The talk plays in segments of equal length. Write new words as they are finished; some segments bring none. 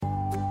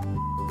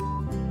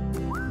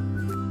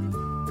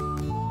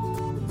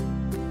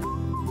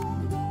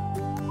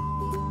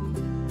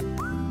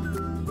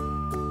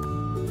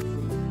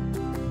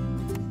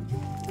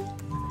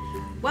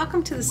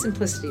Welcome to the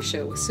Simplicity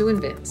Show with Sue and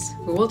Vince,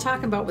 where we'll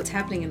talk about what's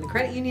happening in the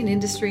credit union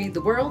industry,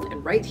 the world,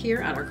 and right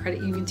here on our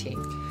credit union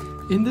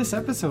team. In this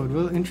episode,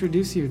 we'll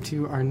introduce you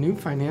to our new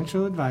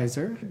financial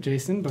advisor,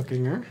 Jason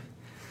Buchinger,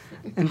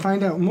 and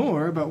find out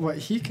more about what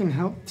he can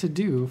help to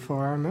do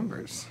for our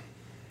members.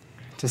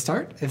 To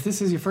start, if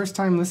this is your first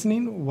time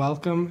listening,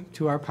 welcome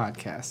to our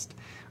podcast.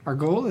 Our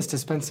goal is to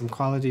spend some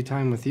quality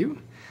time with you,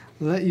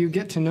 let you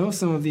get to know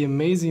some of the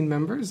amazing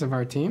members of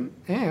our team,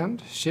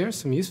 and share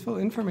some useful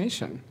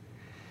information.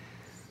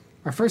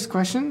 Our first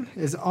question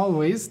is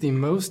always the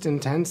most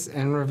intense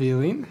and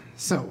revealing,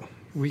 so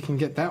we can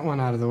get that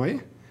one out of the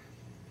way.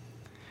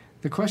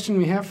 The question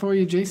we have for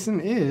you, Jason,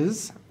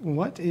 is,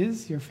 what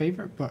is your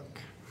favorite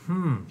book?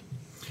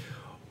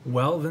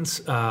 Well,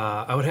 Vince,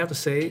 I would have to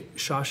say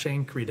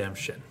Shawshank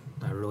Redemption.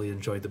 I really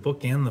enjoyed the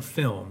book and the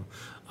film,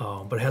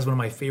 but it has one of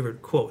my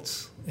favorite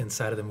quotes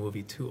inside of the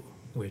movie, too,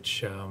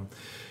 which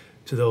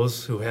to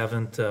those who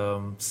haven't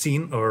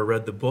seen or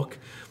read the book,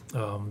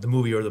 the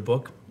movie or the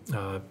book,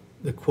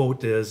 the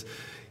quote is,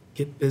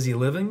 "Get busy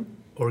living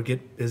or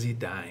get busy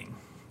dying."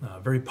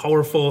 Very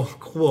powerful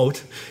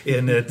quote,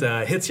 and it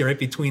hits you right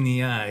between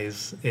the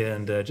eyes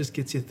and just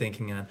gets you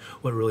thinking on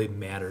what really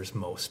matters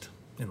most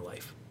in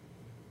life.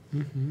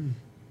 Mm-hmm.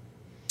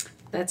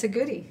 That's a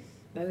goodie.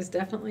 That is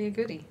definitely a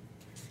goodie.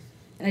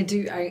 And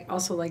I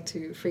also like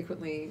to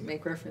frequently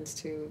make reference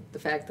to the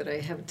fact that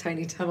I have a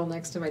tiny tunnel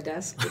next to my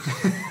desk,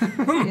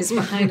 which is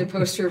behind a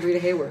poster of Rita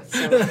Hayworth.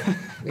 So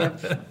we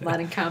have a lot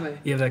in common.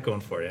 You have that going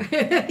for you.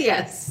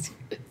 Yes.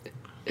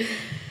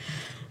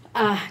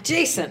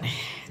 Jason,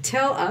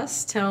 tell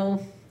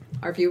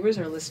our viewers,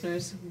 our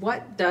listeners,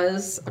 what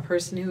does a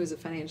person who is a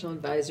financial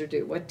advisor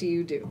do? What do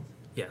you do?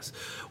 Yes.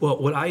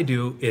 Well, what I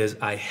do is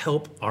I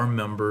help our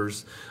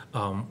members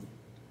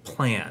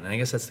plan, and I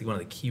guess that's one of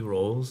the key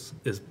roles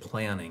is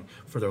planning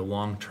for their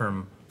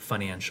long-term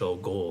financial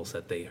goals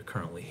that they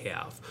currently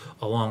have.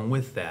 Along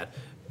with that,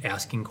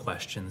 asking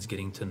questions,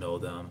 getting to know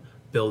them,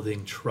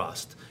 building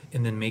trust,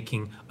 and then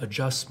making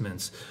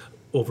adjustments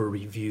over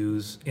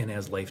reviews and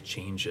as life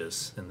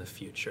changes in the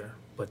future.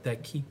 But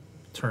that key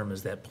term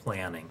is that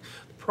planning.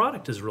 The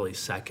product is really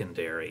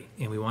secondary,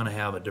 and we want to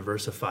have a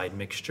diversified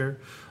mixture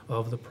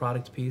of the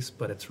product piece,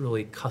 but it's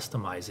really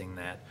customizing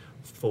that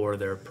for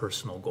their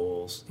personal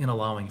goals and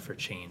allowing for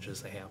change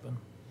as they happen.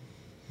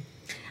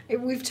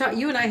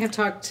 You and I have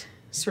talked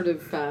sort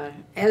of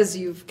as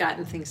you've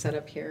gotten things set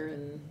up here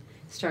and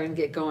starting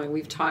to get going.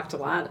 We've talked a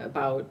lot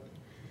about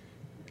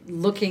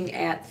looking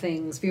at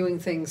things, viewing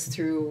things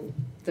through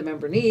the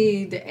member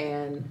need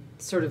and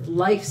sort of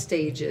life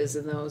stages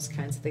and those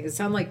kinds of things.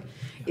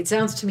 It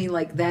sounds to me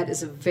like that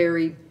is a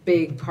very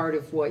big part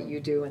of what you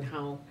do and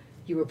how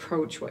you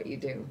approach what you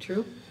do.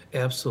 True?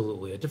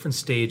 Absolutely. At different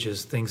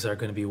stages, things are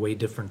going to be way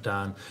different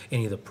on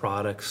any of the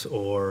products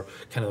or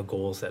kind of the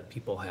goals that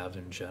people have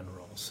in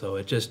general. So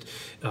it just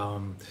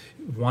want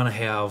to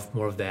have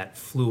more of that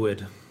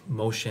fluid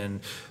motion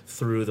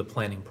through the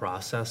planning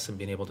process and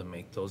being able to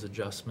make those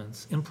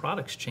adjustments. And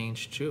products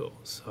change too.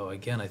 So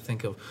again, I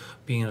think of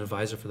being an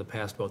advisor for the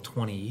past about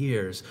 20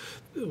 years,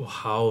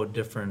 how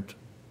different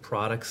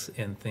products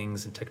and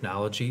things and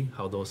technology,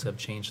 how those have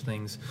changed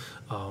things.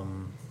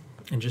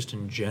 And just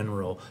in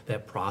general,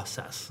 that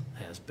process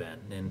has been.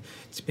 And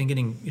it's been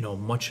getting,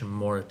 much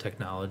more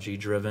technology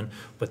driven,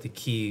 but the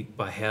key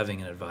by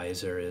having an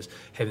advisor is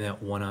having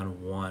that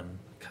one-on-one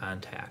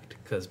contact,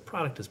 because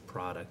product is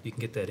product. You can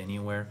get that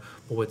anywhere,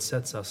 but what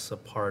sets us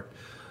apart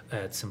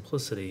at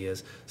Simplicity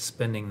is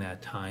spending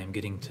that time,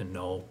 getting to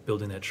know,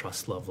 building that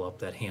trust level up,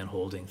 that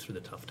hand-holding through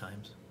the tough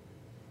times.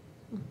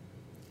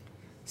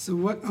 So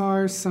what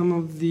are some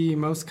of the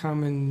most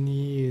common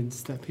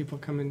needs that people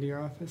come into your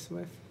office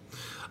with?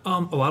 A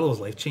lot of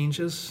those life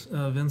changes,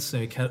 Vince,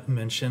 you kind of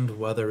mentioned,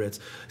 whether it's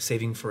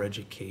saving for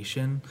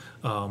education,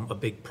 a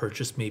big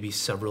purchase maybe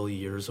several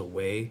years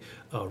away,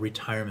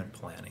 retirement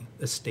planning,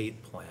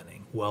 estate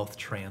planning, wealth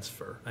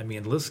transfer. I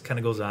mean, the list kind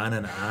of goes on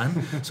and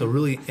on. So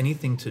really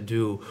anything to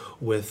do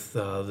with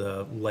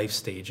the life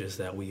stages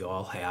that we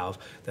all have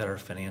that are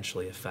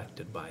financially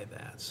affected by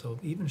that. So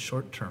even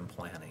short-term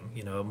planning,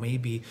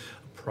 maybe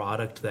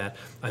product that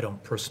I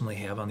don't personally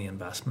have on the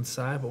investment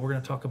side, but we're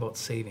going to talk about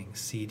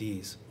savings,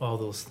 CDs, all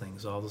those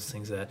things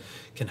that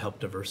can help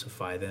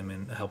diversify them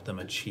and help them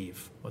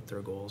achieve what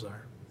their goals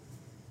are.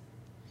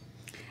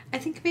 I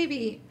think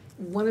maybe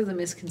one of the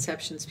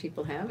misconceptions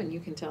people have, and you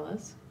can tell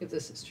us if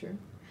this is true,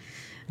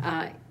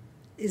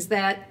 is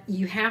that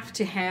you have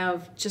to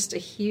have just a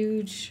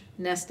huge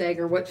nest egg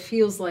or what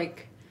feels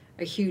like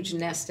a huge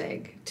nest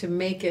egg to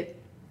make it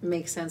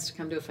make sense to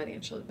come to a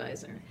financial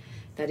advisor.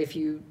 That if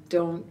you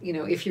don't,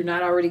 if you're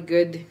not already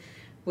good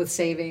with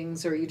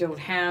savings or you don't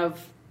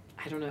have,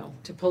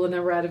 to pull a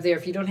number out of there,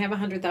 if you don't have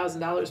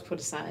 $100,000 put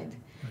aside,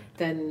 right,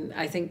 then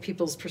I think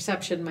people's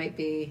perception might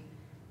be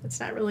it's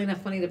not really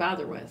enough money to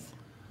bother with.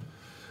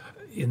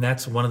 And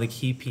that's one of the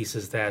key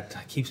pieces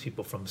that keeps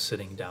people from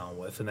sitting down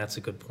with, and that's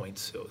a good point,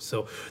 Sue.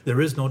 So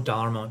there is no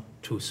dollar amount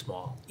too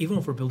small. Even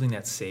if we're building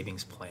that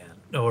savings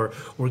plan, or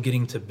we're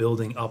getting to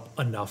building up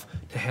enough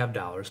to have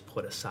dollars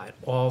put aside.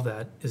 All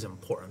that is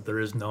important. There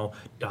is no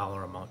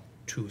dollar amount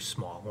too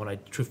small. What I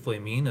truthfully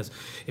mean is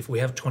if we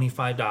have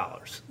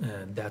 $25,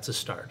 and that's a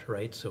start,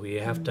 right? So we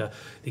have to,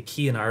 the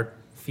key in our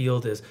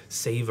field is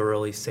save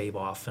early, save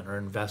often, or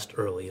invest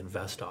early,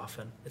 invest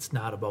often. It's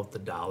not about the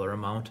dollar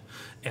amount.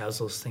 As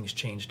those things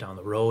change down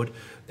the road,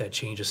 that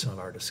changes some of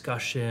our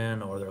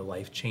discussion or their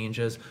life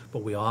changes,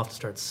 but we all have to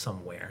start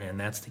somewhere, and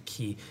that's the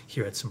key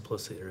here at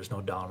Simplicity. There's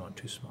no dollar amount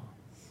too small.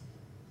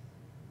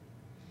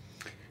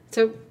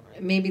 So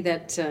maybe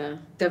that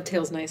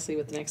dovetails nicely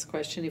with the next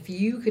question. If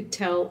you could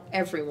tell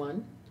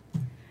everyone,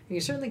 and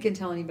you certainly can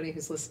tell anybody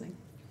who's listening,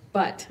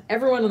 but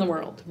everyone in the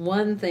world,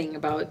 one thing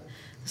about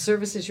the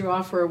services you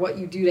offer or what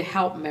you do to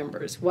help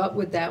members, what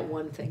would that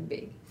one thing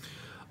be?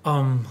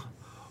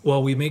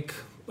 Well, we make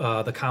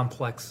the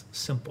complex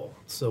simple.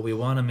 So we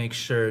want to make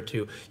sure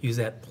to use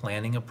that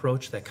planning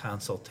approach, that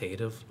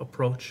consultative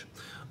approach.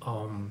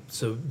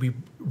 So we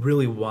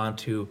really want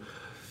to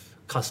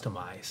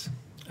customize.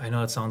 I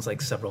know it sounds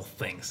like several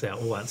things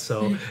at once.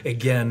 So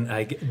again,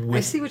 I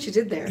see what you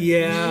did there.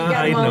 Yeah,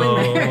 I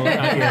know.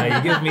 Yeah,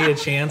 you give me a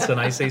chance and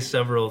I say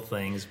several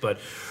things. But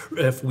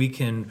if we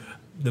can,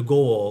 the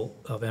goal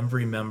of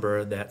every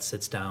member that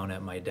sits down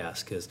at my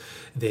desk is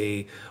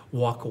they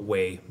walk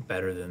away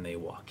better than they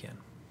walk in.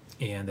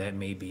 And that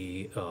may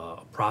be a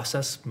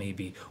process,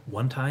 maybe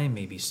one time,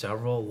 maybe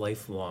several,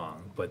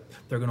 lifelong, but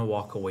they're going to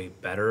walk away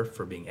better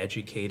for being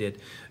educated,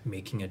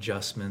 making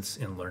adjustments,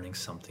 and learning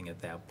something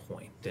at that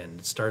point.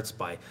 And it starts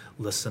by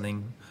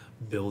listening,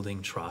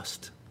 building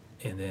trust,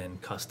 and then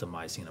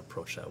customizing an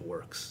approach that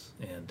works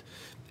and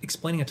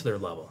explaining it to their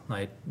level.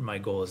 My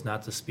goal is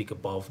not to speak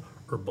above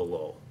or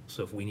below.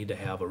 So if we need to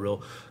have a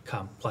real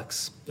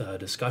complex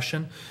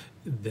discussion,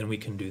 then we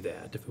can do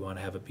that. If we want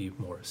to have it be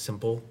more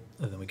simple,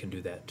 then we can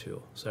do that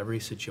too. So every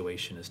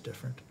situation is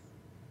different.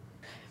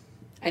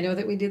 I know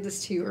that we did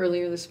this to you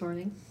earlier this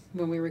morning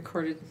when we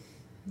recorded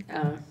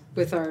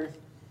with our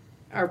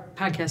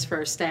podcast for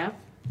our staff.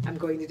 I'm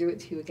going to do it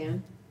to you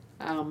again.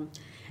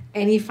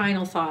 Any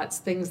final thoughts,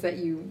 things that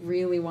you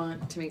really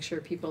want to make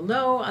sure people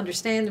know,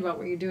 understand about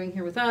what you're doing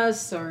here with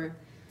us, or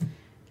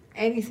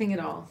anything at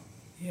all?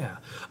 Yeah,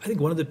 I think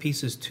one of the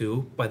pieces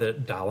too, by the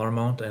dollar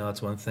amount, I know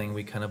that's one thing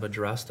we kind of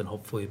addressed and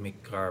hopefully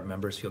make our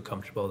members feel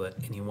comfortable that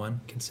anyone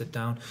can sit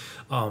down.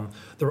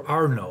 There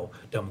are no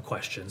dumb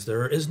questions.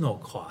 There is no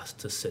cost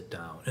to sit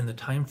down, and the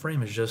time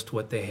frame is just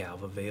what they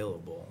have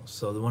available.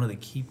 So one of the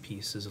key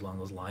pieces along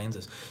those lines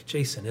is,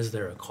 Jason, is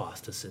there a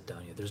cost to sit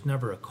down? There's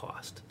never a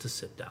cost to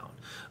sit down.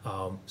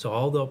 So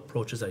all the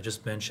approaches I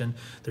just mentioned,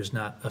 there's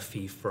not a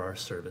fee for our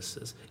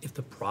services. If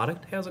the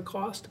product has a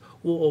cost,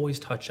 we'll always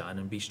touch on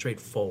and be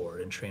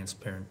straightforward and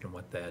transparent in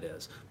what that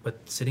is. But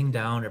sitting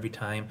down every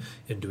time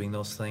and doing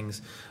those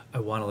things, I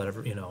want to let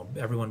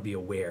everyone be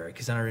aware,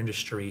 because in our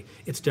industry,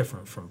 it's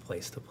different from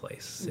place to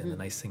place. Mm-hmm. And the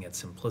nice thing at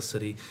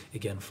Simplicity,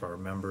 again, for our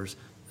members,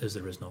 is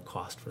there is no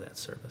cost for that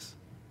service.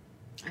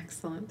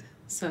 Excellent.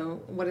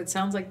 So what it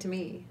sounds like to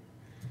me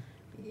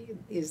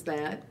is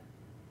that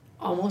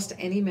almost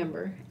any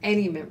member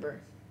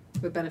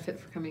would benefit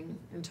from coming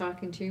and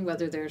talking to you,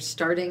 whether they're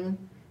starting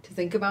to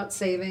think about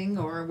saving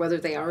or whether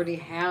they already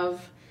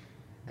have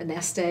a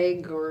nest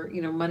egg or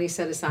money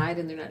set aside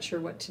and they're not sure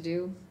what to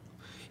do.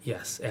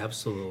 Yes,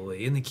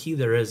 absolutely. And the key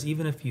there is,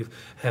 even if you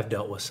have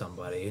dealt with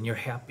somebody and you're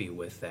happy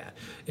with that,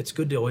 it's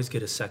good to always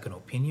get a second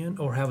opinion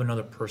or have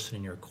another person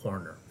in your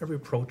corner. Every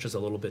approach is a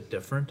little bit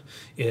different,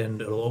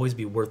 and it'll always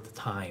be worth the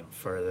time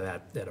for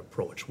that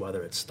approach,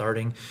 whether it's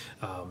starting,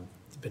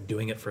 been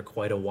doing it for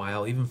quite a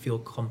while, even feel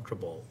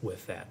comfortable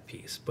with that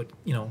piece. But,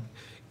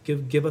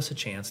 give us a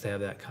chance to have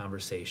that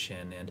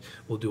conversation, and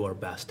we'll do our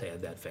best to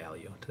add that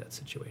value to that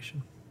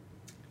situation.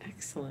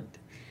 Excellent.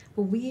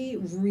 Well, we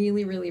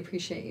really, really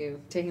appreciate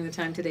you taking the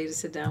time today to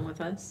sit down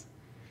with us,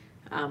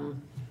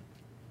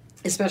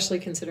 especially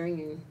considering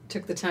you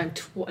took the time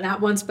not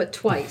once but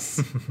twice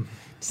to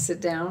sit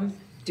down,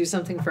 do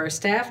something for our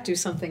staff, do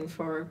something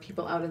for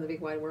people out in the big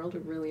wide world. We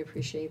really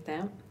appreciate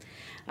that.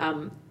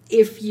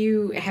 If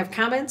you have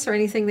comments or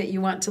anything that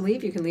you want to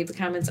leave, you can leave the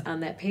comments on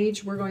that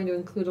page. We're going to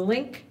include a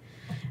link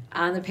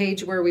on the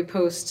page where we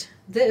post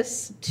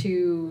this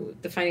to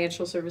the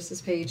financial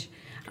services page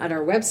on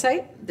our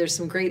website. There's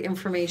some great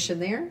information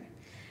there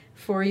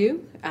for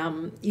you.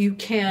 You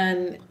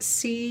can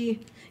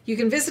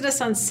visit us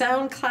on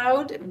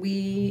SoundCloud.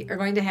 We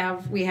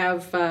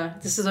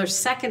have this is our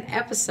second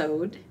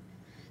episode.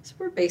 So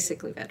we're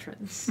basically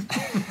veterans.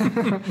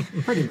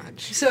 Pretty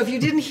much. So if you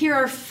didn't hear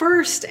our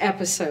first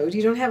episode,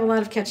 you don't have a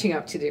lot of catching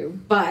up to do,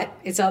 but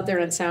it's out there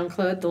on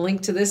SoundCloud. The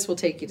link to this will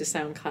take you to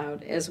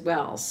SoundCloud as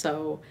well.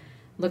 So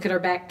look at our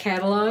back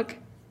catalog,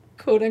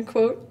 quote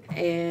unquote.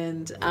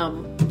 And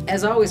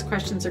as always,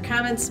 questions or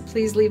comments,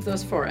 please leave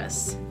those for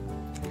us.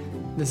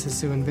 This is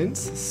Sue and Vince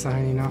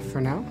signing off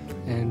for now,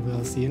 and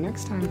we'll see you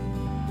next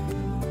time.